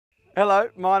Hello,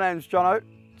 my name's Jono.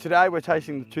 Today we're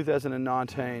tasting the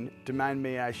 2019 Domaine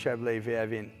Millet Chablis Vieilles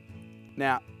Vignes.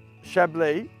 Now,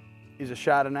 Chablis is a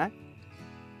Chardonnay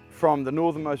from the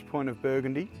northernmost point of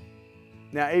Burgundy.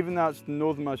 Now, even though it's the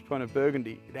northernmost point of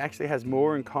Burgundy, it actually has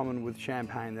more in common with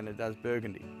Champagne than it does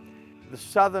Burgundy. The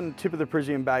southern tip of the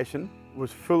Parisian Basin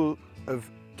was full of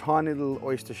tiny little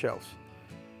oyster shells,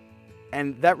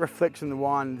 and that reflects in the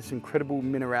wine this incredible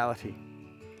minerality.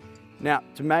 Now,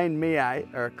 Domaine Millet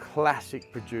are a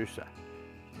classic producer.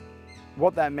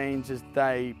 What that means is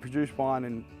they produce wine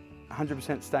in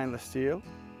 100% stainless steel.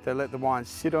 They let the wine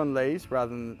sit on lees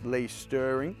rather than lees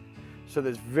stirring. So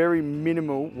there's very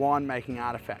minimal winemaking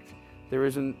artifact. There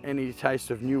isn't any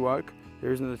taste of new oak.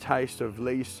 There isn't a taste of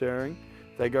lees stirring.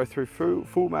 They go through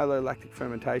full malolactic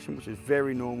fermentation, which is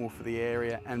very normal for the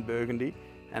area and Burgundy,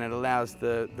 and it allows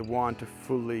the wine to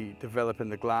fully develop in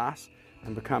the glass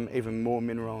and become even more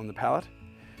mineral in the palate.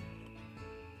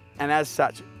 And as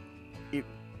such, it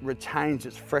retains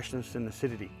its freshness and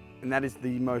acidity, and that is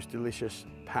the most delicious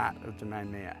part of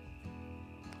Domaine Millet.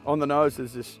 On the nose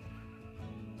there's this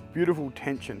beautiful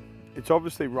tension. It's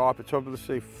obviously ripe, it's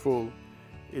obviously full.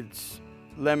 It's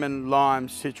lemon, lime,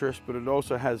 citrus, but it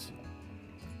also has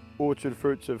orchard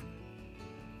fruits of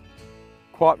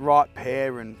quite ripe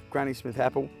pear and Granny Smith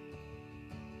apple,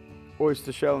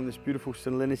 oyster shell and this beautiful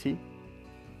salinity.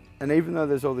 And even though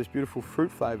there's all these beautiful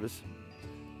fruit flavours,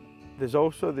 there's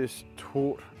also this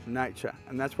taut nature,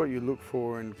 and that's what you look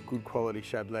for in good quality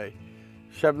Chablis.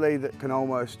 Chablis that can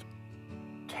almost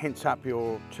tense up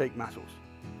your cheek muscles.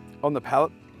 On the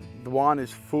palate, the wine is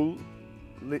full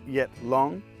yet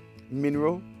long,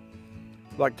 mineral,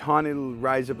 like tiny little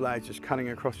razor blades just cutting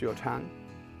across your tongue,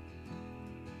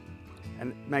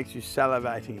 and it makes you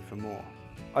salivating for more.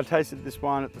 I tasted this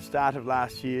wine at the start of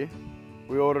last year.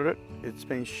 We ordered it. It's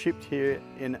been shipped here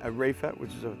in a reefer,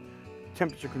 which is a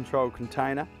temperature controlled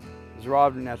container. It's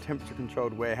arrived in our temperature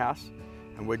controlled warehouse,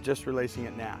 and we're just releasing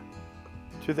it now.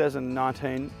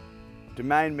 2019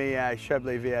 Domaine Millet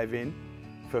Chablis Vieilles Vignes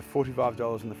for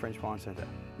 $45 in the French Wine Centre.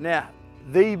 Now,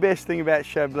 the best thing about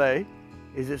Chablis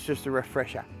is it's just a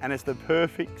refresher, and it's the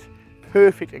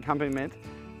perfect accompaniment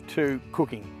to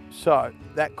cooking. So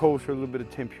that calls for a little bit of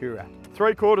tempura.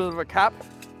 3/4 of a cup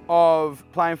of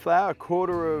plain flour,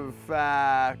 1/4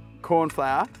 of corn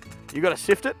flour. You've got to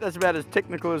sift it. That's about as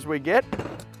technical as we get.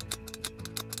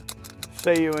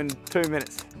 See you in 2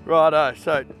 minutes. Righto,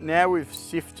 so now we've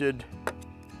sifted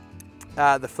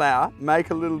the flour.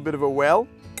 Make a little bit of a well.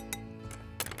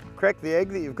 Crack the egg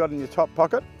that you've got in your top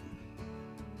pocket.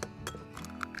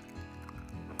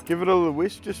 Give it a little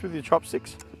whisk just with your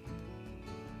chopsticks.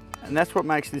 And that's what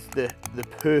makes this the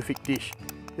perfect dish.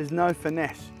 There's no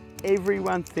finesse.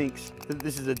 Everyone thinks that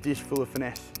this is a dish full of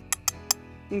finesse.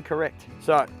 Incorrect.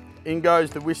 So in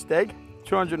goes the whisked egg,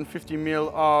 250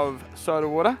 ml of soda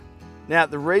water. Now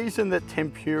the reason that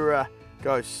tempura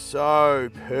goes so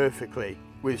perfectly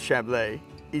with Chablis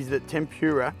is that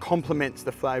tempura complements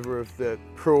the flavour of the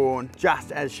prawn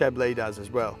just as Chablis does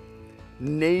as well.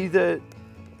 Neither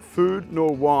food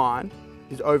nor wine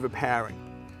is overpowering,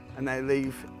 and they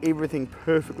leave everything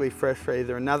perfectly fresh for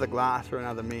either another glass or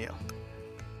another meal.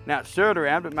 Now stir it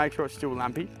around, but make sure it's still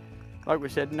lumpy. Like we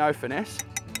said, no finesse.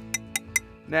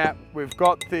 Now we've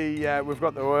got the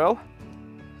oil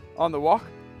on the wok.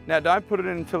 Now don't put it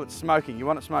in until it's smoking. You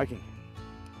want it smoking.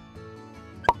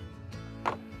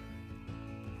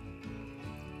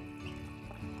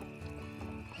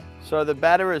 So the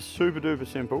batter is super duper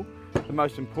simple. The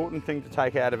most important thing to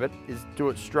take out of it is do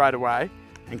it straight away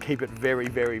and keep it very,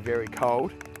 very, very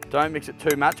cold. Don't mix it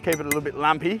too much, keep it a little bit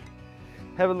lumpy.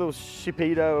 Have a little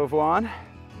sipito of wine.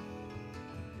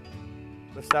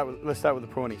 Let's start with the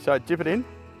prawny. So dip it in,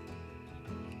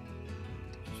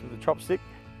 just with a chopstick.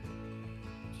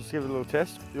 Just give it a little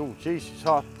test. Oh geez, it's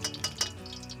hot.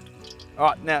 All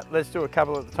right, now let's do a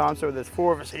couple at a time. So there's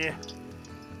 4 of us here.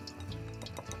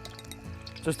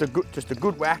 Just a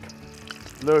good whack.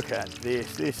 Look at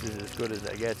this. This is as good as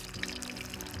it gets.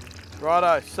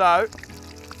 Righto. So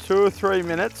 2 or 3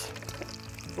 minutes,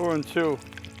 or until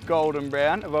golden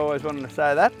brown. I've always wanted to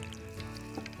say that.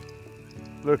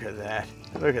 Look at that.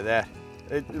 Look at that.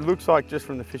 It looks like just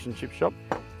from the fish and chip shop,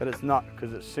 but it's not,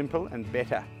 because it's simple and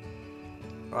better.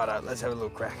 Righto, let's have a little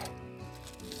crack.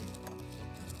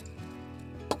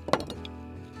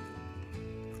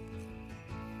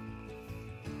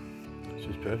 This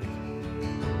is perfect.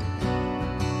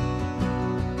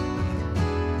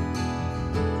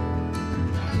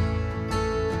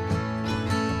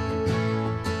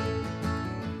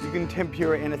 You can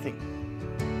tempura anything.